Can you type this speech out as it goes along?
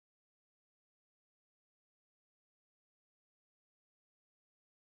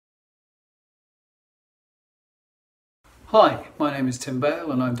Hi, my name is Tim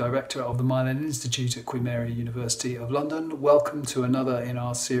Bale and I'm Director of the Myelin Institute at Queen Mary University of London. Welcome to another in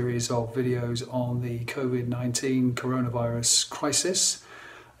our series of videos on the COVID-19 coronavirus crisis.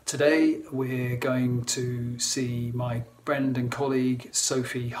 Today we're going to see my friend and colleague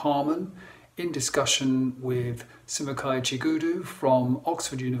Sophie Harman in discussion with Simukai Chigudu from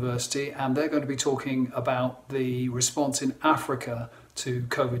Oxford University, and they're going to be talking about the response in Africa to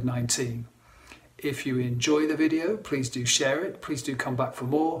COVID-19. If you enjoy the video, please do share it, please do come back for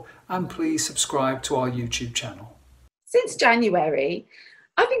more, and please subscribe to our YouTube channel. Since January,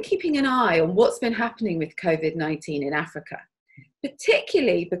 I've been keeping an eye on what's been happening with COVID-19 in Africa,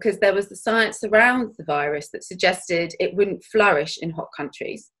 particularly because there was the science around the virus that suggested it wouldn't flourish in hot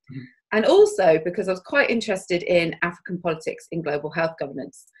countries. And also because I was quite interested in African politics in global health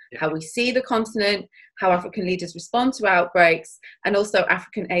governance, how we see the continent, how African leaders respond to outbreaks, and also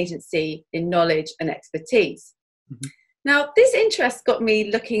African agency in knowledge and expertise. Now, this interest got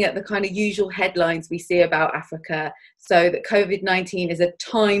me looking at the kind of usual headlines we see about Africa. So that COVID-19 is a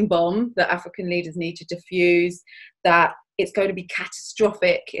time bomb that African leaders need to defuse, that it's going to be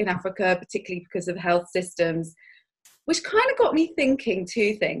catastrophic in Africa, particularly because of health systems, which kind of got me thinking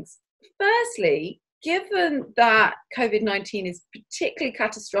two things. Firstly, given that COVID-19 is particularly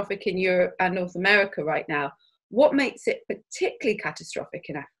catastrophic in Europe and North America right now, what makes it particularly catastrophic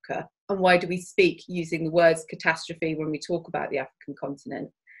in Africa? And why do we speak using the words catastrophe when we talk about the African continent?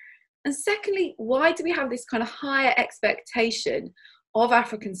 And secondly, why do we have this kind of higher expectation of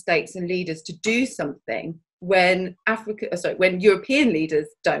African states and leaders to do something when European leaders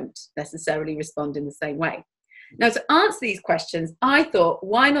don't necessarily respond in the same way? Now, to answer these questions, I thought,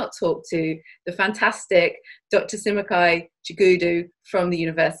 why not talk to the fantastic Dr. Simukai Chigudu from the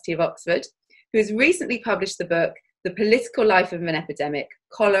University of Oxford, who has recently published the book, The Political Life of an Epidemic,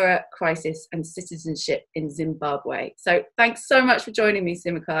 Cholera, Crisis and Citizenship in Zimbabwe. So thanks so much for joining me,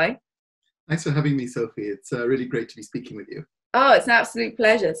 Simukai. Thanks for having me, Sophie. It's really great to be speaking with you. Oh, it's an absolute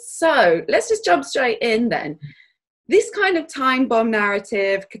pleasure. So let's just jump straight in then. This kind of time bomb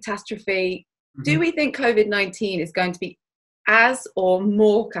narrative, catastrophe, do we think COVID-19 is going to be as or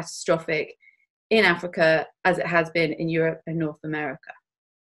more catastrophic in Africa as it has been in Europe and North America?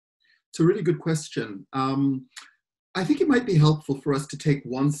 It's a really good question. I think it might be helpful for us to take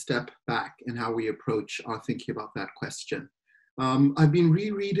one step back in how we approach our thinking about that question. I've been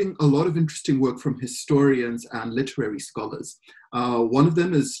rereading a lot of interesting work from historians and literary scholars. One of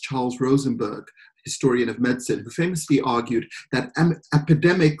them is Charles Rosenberg, historian of medicine, who famously argued that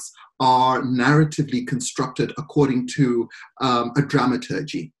epidemics are narratively constructed according to a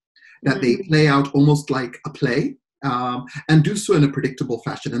dramaturgy, that they play out almost like a play and do so in a predictable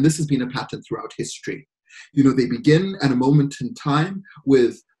fashion. And this has been a pattern throughout history. You know, they begin at a moment in time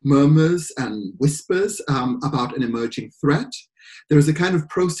with murmurs and whispers about an emerging threat. There is a kind of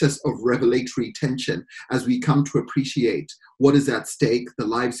process of revelatory tension as we come to appreciate what is at stake, the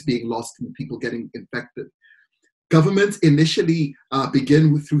lives being lost and people getting infected. Governments initially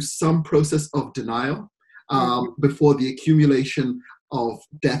begin through some process of denial before the accumulation of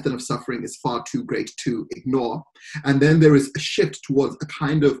death and of suffering is far too great to ignore. And then there is a shift towards a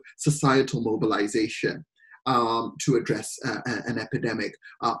kind of societal mobilization to address an epidemic,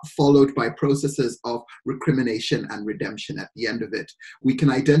 followed by processes of recrimination and redemption at the end of it. We can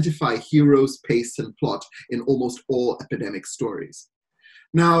identify heroes, pace, and plot in almost all epidemic stories.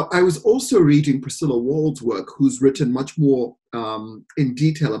 Now, I was also reading Priscilla Wald's work, who's written much more in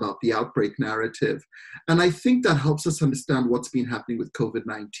detail about the outbreak narrative. And I think that helps us understand what's been happening with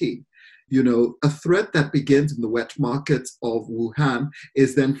COVID-19. You know, a threat that begins in the wet markets of Wuhan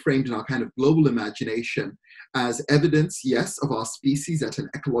is then framed in our kind of global imagination as evidence, yes, of our species at an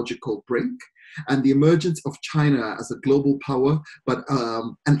ecological brink, and the emergence of China as a global power, but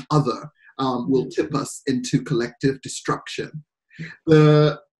an other will tip us into collective destruction.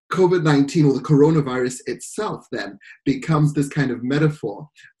 The COVID-19 or the coronavirus itself then becomes this kind of metaphor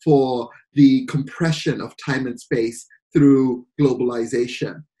for the compression of time and space through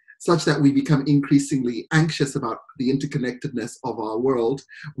globalization, such that we become increasingly anxious about the interconnectedness of our world.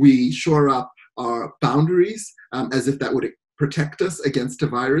 We shore up our boundaries as if that would protect us against a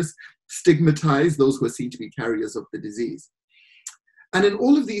virus, stigmatize those who are seen to be carriers of the disease. And in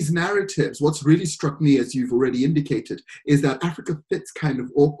all of these narratives, what's really struck me, as you've already indicated, is that Africa fits kind of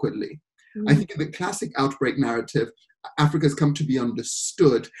awkwardly. I think in the classic outbreak narrative, Africa has come to be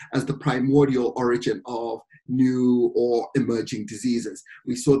understood as the primordial origin of new or emerging diseases.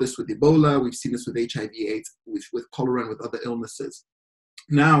 We saw this with Ebola, we've seen this with HIV/AIDS, with cholera and with other illnesses.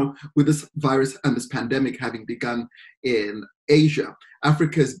 Now, with this virus and this pandemic having begun in Asia,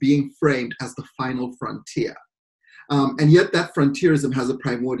 Africa is being framed as the final frontier. And yet that frontierism has a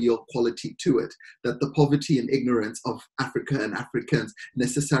primordial quality to it, that the poverty and ignorance of Africa and Africans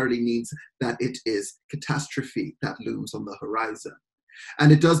necessarily means that it is catastrophe that looms on the horizon.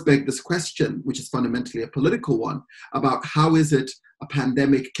 And it does beg this question, which is fundamentally a political one, about how is it a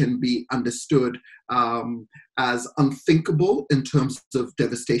pandemic can be understood as unthinkable in terms of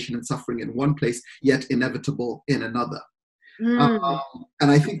devastation and suffering in one place, yet inevitable in another. And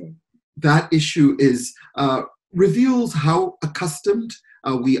I think that issue reveals how accustomed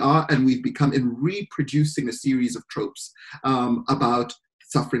we are and we've become in reproducing a series of tropes about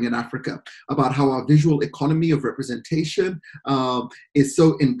suffering in Africa, about how our visual economy of representation is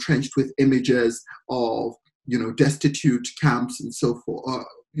so entrenched with images of, destitute camps and so forth,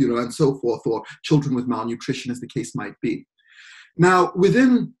 or children with malnutrition, as the case might be. Now,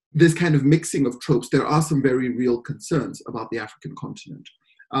 within this kind of mixing of tropes, there are some very real concerns about the African continent.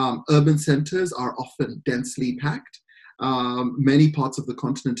 Urban centers are often densely packed. Many parts of the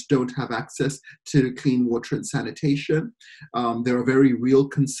continent don't have access to clean water and sanitation. There are very real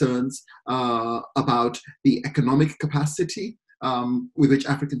concerns about the economic capacity with which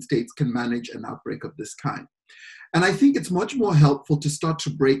African states can manage an outbreak of this kind. And I think it's much more helpful to start to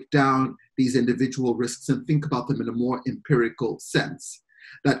break down these individual risks and think about them in a more empirical sense.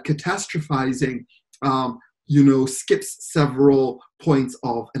 That catastrophizing skips several points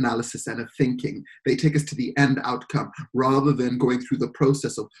of analysis and of thinking. They take us to the end outcome rather than going through the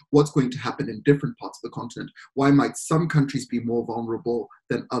process of what's going to happen in different parts of the continent. Why might some countries be more vulnerable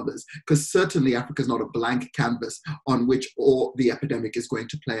than others? Because certainly Africa is not a blank canvas on which all the epidemic is going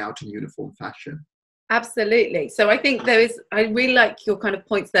to play out in uniform fashion. Absolutely. So I think I really like your kind of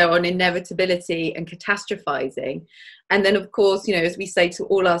points there on inevitability and catastrophizing. And then, of course, as we say to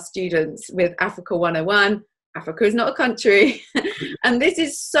all our students with Africa 101, Africa is not a country. And this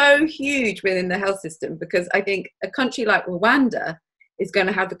is so huge within the health system, because I think a country like Rwanda is going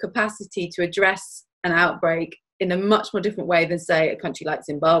to have the capacity to address an outbreak in a much more different way than, say, a country like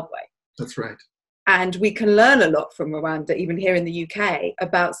Zimbabwe. That's right. And we can learn a lot from Rwanda, even here in the UK,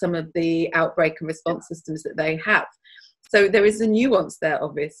 about some of the outbreak and response systems that they have. So there is a nuance there,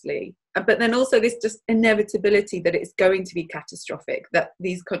 obviously. But then also this just inevitability that it's going to be catastrophic, that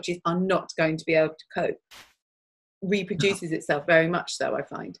these countries are not going to be able to cope, reproduces itself very much so, I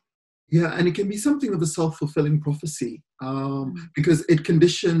find. Yeah, and it can be something of a self-fulfilling prophecy because it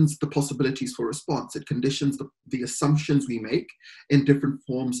conditions the possibilities for response. It conditions the assumptions we make in different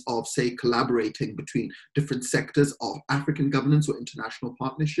forms of, say, collaborating between different sectors of African governance or international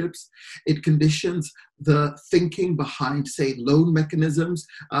partnerships. It conditions the thinking behind, say, loan mechanisms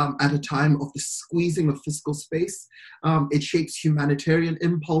at a time of the squeezing of fiscal space. It shapes humanitarian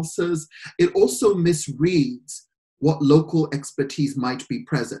impulses. It also misreads what local expertise might be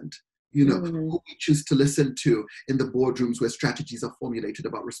present. Who we choose to listen to in the boardrooms where strategies are formulated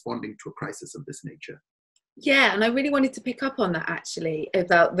about responding to a crisis of this nature. Yeah, and I really wanted to pick up on that, actually,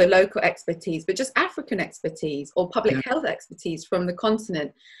 about the local expertise, but just African expertise or public health expertise from the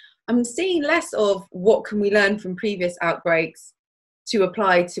continent. I'm seeing less of what can we learn from previous outbreaks to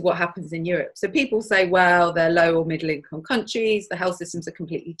apply to what happens in Europe. So people say, well, they're low or middle income countries, the health systems are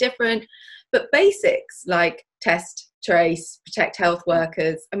completely different, but basics like test, trace, protect health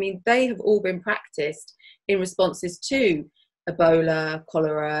workers, I mean, they have all been practiced in responses to Ebola,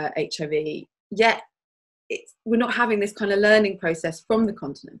 cholera, HIV, yet we're not having this kind of learning process from the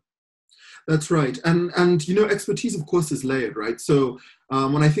continent. That's right. And expertise, of course, is layered, right? So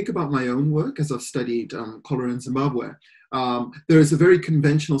when I think about my own work, as I've studied cholera in Zimbabwe, there is a very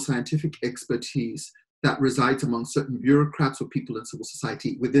conventional scientific expertise that resides among certain bureaucrats or people in civil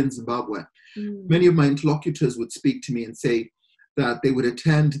society within Zimbabwe. Many of my interlocutors would speak to me and say that they would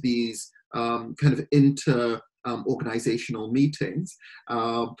attend these kind of organizational meetings,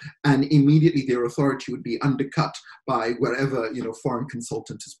 and immediately their authority would be undercut by wherever foreign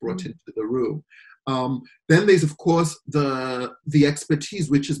consultant is brought into the room. Then there's, of course, the expertise,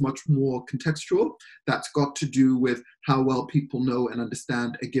 which is much more contextual. That's got to do with how well people know and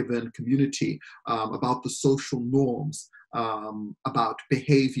understand a given community, about the social norms, about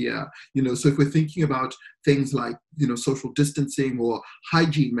behavior. So if we're thinking about things like, social distancing or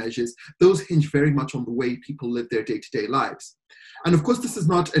hygiene measures, those hinge very much on the way people live their day-to-day lives. And of course, this is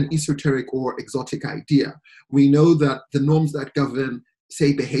not an esoteric or exotic idea. We know that the norms that govern,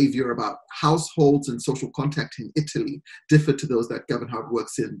 say, behavior about households and social contact in Italy differ to those that govern how it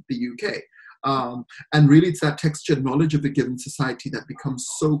works in the UK. And really, it's that textured knowledge of a given society that becomes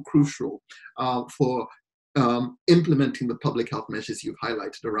so crucial for implementing the public health measures you've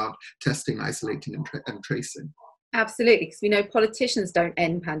highlighted around testing, isolating, and tracing. Absolutely, because we know politicians don't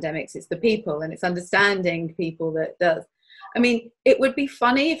end pandemics, it's the people, and it's understanding people that does. I mean, it would be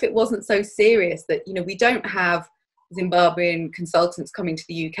funny if it wasn't so serious that, you know, we don't have Zimbabwean consultants coming to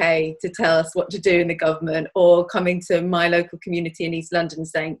the UK to tell us what to do in the government, or coming to my local community in East London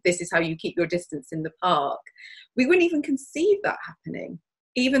saying, this is how you keep your distance in the park. We wouldn't even conceive that happening,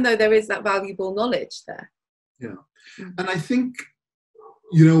 even though there is that valuable knowledge there. Yeah. And I think,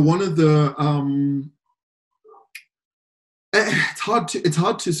 you know, one of the, it's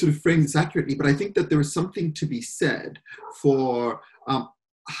hard to sort of frame this accurately, but I think that there is something to be said for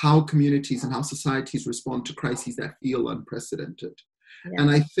how communities and how societies respond to crises that feel unprecedented. Yeah.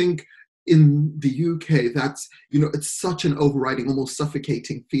 And I think in the UK, that's, you know, it's such an overriding, almost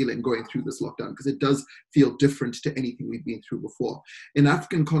suffocating feeling going through this lockdown, because it does feel different to anything we've been through before. In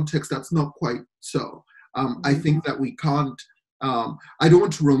African context, that's not quite so. I think that we can't, I don't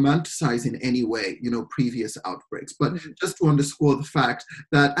want to romanticize in any way, you know, previous outbreaks, but just to underscore the fact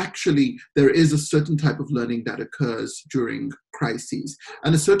that actually there is a certain type of learning that occurs during crises,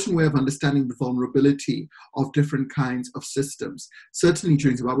 and a certain way of understanding the vulnerability of different kinds of systems. Certainly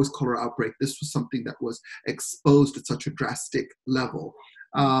during Zimbabwe's cholera outbreak, this was something that was exposed at such a drastic level.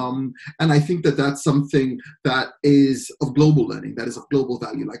 And I think that that's something that is of global learning, that is of global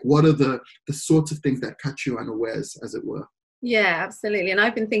value. Like, what are the sorts of things that catch you unawares, as it were? Yeah, absolutely. And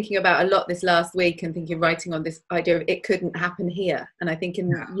I've been thinking about a lot this last week, and writing on this idea of it couldn't happen here. And I think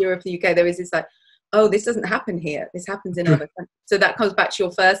in Europe, the UK, there is this like, oh, this doesn't happen here. This happens in other countries. So that comes back to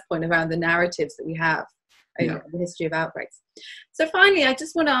your first point around the narratives that we have in the history of outbreaks. So finally, I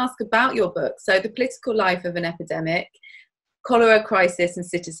just want to ask about your book. So The Political Life of an Epidemic, Cholera Crisis and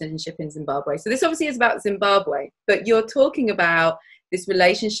Citizenship in Zimbabwe. So this obviously is about Zimbabwe, but you're talking about this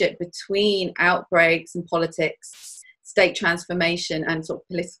relationship between outbreaks and politics, state transformation and sort of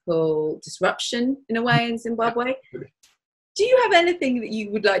political disruption in a way in Zimbabwe. Do you have anything that you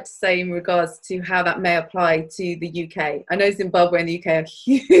would like to say in regards to how that may apply to the UK? I know Zimbabwe and the UK are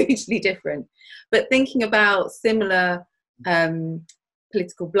hugely different, but thinking about similar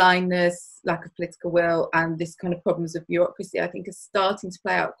political blindness, lack of political will, and this kind of problems of bureaucracy, I think is starting to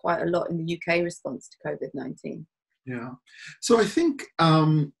play out quite a lot in the UK response to COVID-19. Yeah. So I think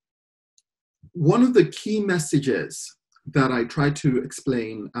one of the key messages that I try to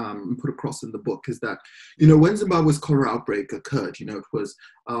explain and put across in the book is that, you know, when Zimbabwe's cholera outbreak occurred, you know, it was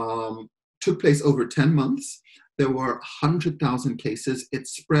took place over 10 months. There were 100,000 cases. It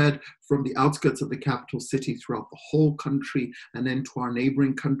spread from the outskirts of the capital city throughout the whole country and then to our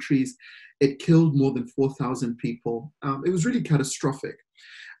neighboring countries. It killed more than 4,000 people. It was really catastrophic.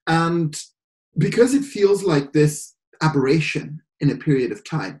 And because it feels like this aberration in a period of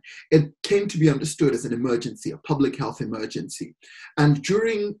time, it came to be understood as an emergency, a public health emergency. And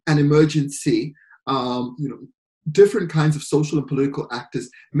during an emergency, you know, different kinds of social and political actors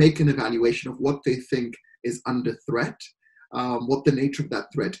make an evaluation of what they think is under threat, what the nature of that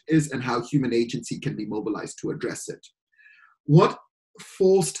threat is, and how human agency can be mobilized to address it. What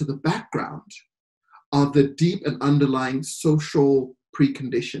falls to the background are the deep and underlying social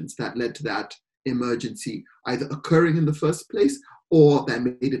preconditions that led to that emergency either occurring in the first place or that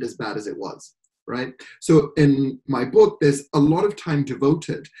made it as bad as it was, right? So in my book, there's a lot of time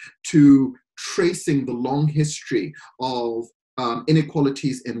devoted to tracing the long history of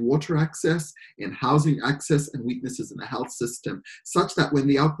inequalities in water access, in housing access, and weaknesses in the health system, such that when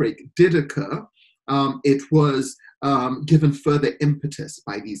the outbreak did occur, it was given further impetus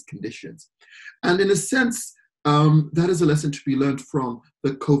by these conditions. And in a sense, that is a lesson to be learned from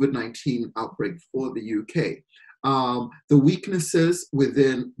the COVID-19 outbreak for the UK. The weaknesses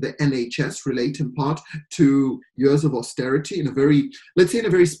within the NHS relate in part to years of austerity in a very, let's say in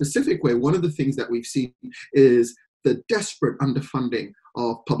a very specific way. One of the things that we've seen is the desperate underfunding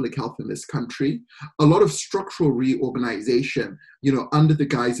of public health in this country, a lot of structural reorganization, you know, under the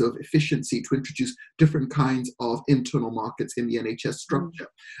guise of efficiency to introduce different kinds of internal markets in the NHS structure,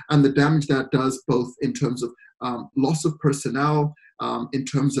 and the damage that does both in terms of loss of personnel, in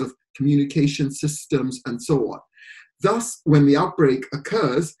terms of communication systems, and so on. Thus, when the outbreak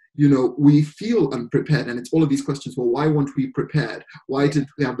occurs, you know, we feel unprepared, and it's all of these questions. Well, why weren't we prepared? Why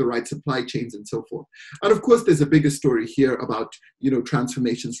didn't we have the right supply chains, and so forth? And of course, there's a bigger story here about, you know,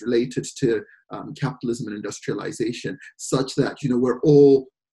 transformations related to capitalism and industrialization, such that, you know, we're all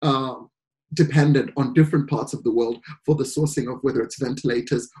dependent on different parts of the world for the sourcing of whether it's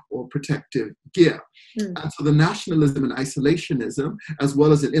ventilators or protective gear. And so the nationalism and isolationism, as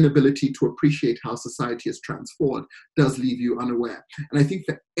well as an inability to appreciate how society is transformed, does leave you unaware. And I think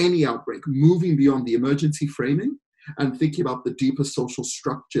for any outbreak, moving beyond the emergency framing and thinking about the deeper social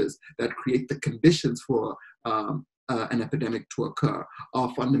structures that create the conditions for an epidemic to occur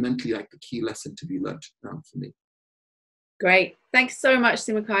are fundamentally like the key lesson to be learned for me. Great. Thanks so much,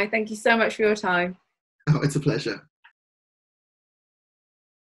 Simukai. Thank you so much for your time. Oh, it's a pleasure.